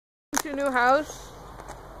a new house,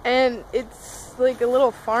 and it's like a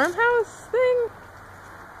little farmhouse thing.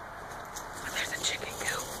 But there's a chicken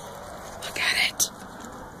coop. Look at it.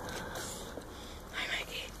 Hi,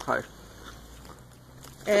 Mikey. Hi.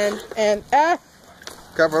 And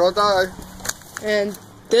Careful, don't die. and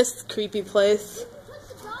this creepy place.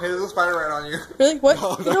 Hey, there's a spider right on you. Really? What?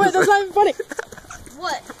 No, you know what? That's not even funny.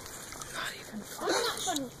 What? Not even funny. That's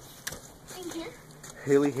not funny. In here?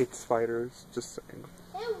 Haley hates spiders, just saying.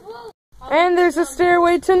 Hey, whoa. And there's a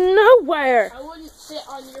stairway to nowhere. I wouldn't sit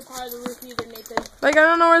on your part of the roof either, Nathan. Like, I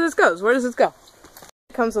don't know where this goes. Where does this go?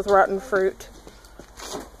 It comes with rotten fruit.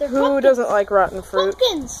 They're Who doesn't like rotten fruit?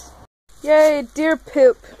 pumpkins. Yay, deer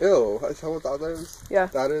poop. Ew, I saw what that is. Yeah,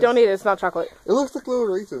 That is. don't eat it. It's not chocolate. It looks like little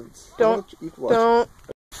raisins. Don't. Eat one. Don't.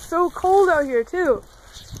 It's so cold out here, too.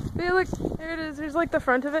 See, look. There it is. Here's, like, the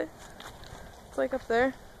front of it. It's, like, up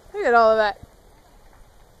there. Look at all of that.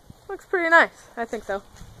 Looks pretty nice. I think so.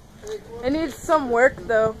 It needs some work,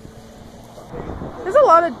 though. There's a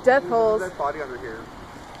lot of death holes. There's a dead body under here.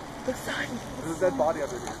 The sun. There's a dead body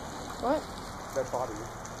under here. What? Dead body.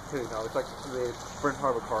 Hey, no, it's like the front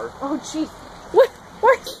part of a car. Oh, jeez. What?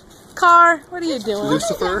 What? Car, what are you doing?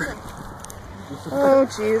 Lucifer. Oh,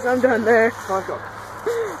 jeez. I'm done there. Let's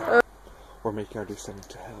go. We're making our descent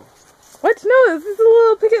to hell. What? No, this is a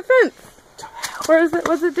little picket fence. Where is it?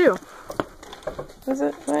 What's it do? Is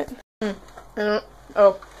it? What? I don't.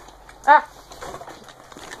 Oh. Ah!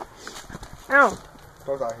 Ow.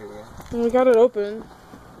 Close that, Haley. We got it open.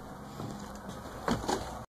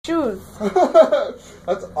 Shoes.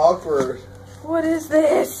 That's awkward. What is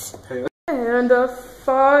this? Hey. And a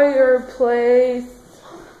fireplace.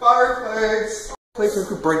 Fireplace. Places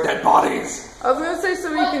could bring dead bodies. I was gonna say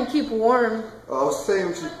so we can keep warm. I was saying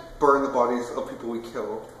we should burn the bodies of people we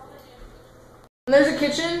kill. And there's a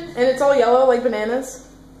kitchen, and it's all yellow like bananas.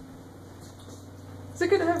 Is it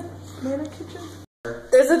good to have banana kitchen?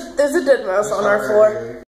 There's a dead mouse on our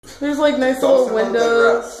floor. There's like nice little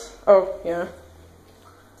windows. Oh yeah.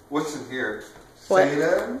 What's in here? What?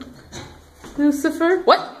 Satan? Lucifer?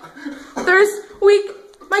 What? There's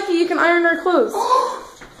Mikey, you can iron our clothes.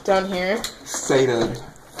 Down here. Satan.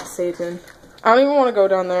 Satan. I don't even want to go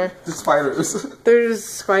down there. The spiders. There's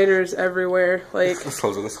spiders everywhere. Like, Let's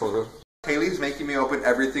close it, let's close it. Haley's making me open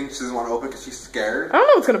everything she doesn't want to open because she's scared. I don't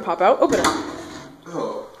know what's gonna pop out. Open it.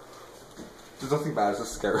 Oh. There's nothing bad, it's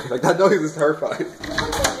just scary. Like, that noise is terrifying.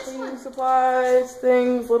 Cleaning supplies,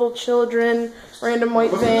 things, little children, random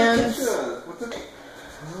white vans. What's in the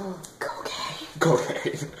Cocaine.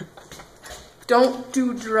 Cocaine. Don't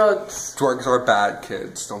do drugs. Drugs are bad,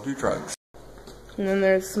 kids. Don't do drugs. And then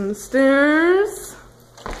there's some stairs.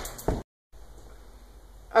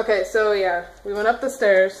 Okay, so yeah, we went up the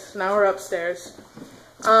stairs. Now we're upstairs.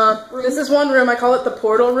 This is one room. I call it the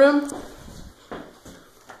portal room.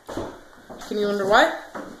 Can you wonder why?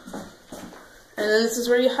 And then this is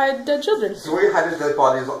where you hide dead children. So where you hide the dead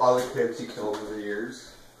bodies of all the kids you killed over the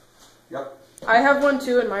years? Yep. I have one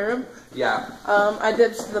too in my room. Yeah. I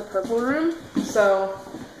ditched the purple room, so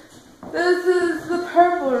this is the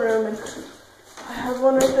purple room, and I have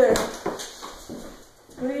one right there.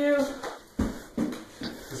 What are you?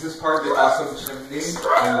 This is part of the awesome chimney.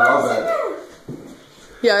 I love it.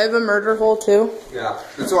 Yeah, I have a murder hole too. Yeah.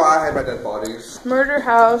 That's why I hide my dead bodies. Murder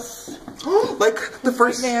house. Like the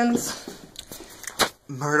first Vans.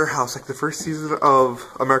 Murder House, like the first season of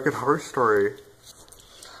American Horror Story.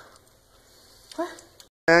 What?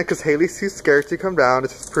 And because Haley's too scared to come down,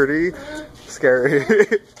 it's pretty scary.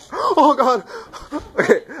 Oh god!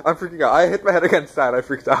 Okay, I'm freaking out. I hit my head against that, I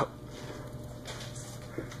freaked out.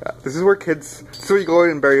 Yeah, this is where kids, this is where you go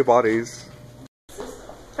in and bury bodies.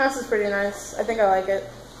 House is pretty nice. I think I like it.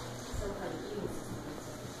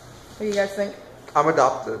 What do you guys think? I'm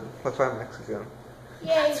adopted, that's why I'm Mexican. Yay.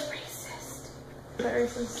 That's racist. Is that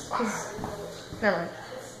racist? Never mind.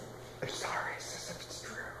 It's not racist if it's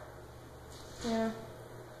true. Yeah.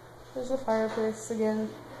 There's a fireplace again.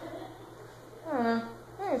 I don't know.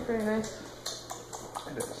 I think it's pretty nice.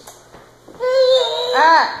 It is.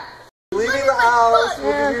 Ah! Leaving the house, we'll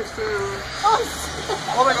Yeah. be here soon.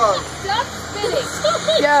 Oh my god. Stop spitting.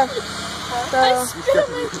 Yeah. I So, spit on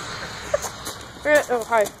my... oh,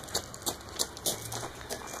 hi.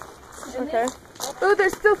 Okay. Oh,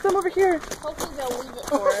 there's still some over here. Hopefully they'll leave it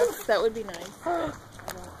for us. That would be nice.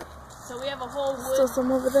 So we have a whole wood. Still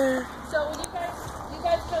some over there. So you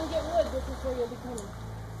guys come get wood. This is where you'll be coming.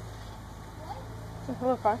 Oh,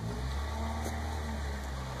 hello, car.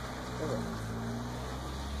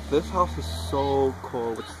 This house is so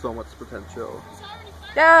cool with so much potential.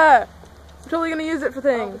 Yeah! I'm totally gonna use it for Oh,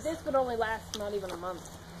 things. but this would only last not even a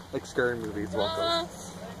month. Like scary movies, welcome.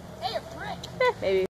 Hey, a brick. Maybe.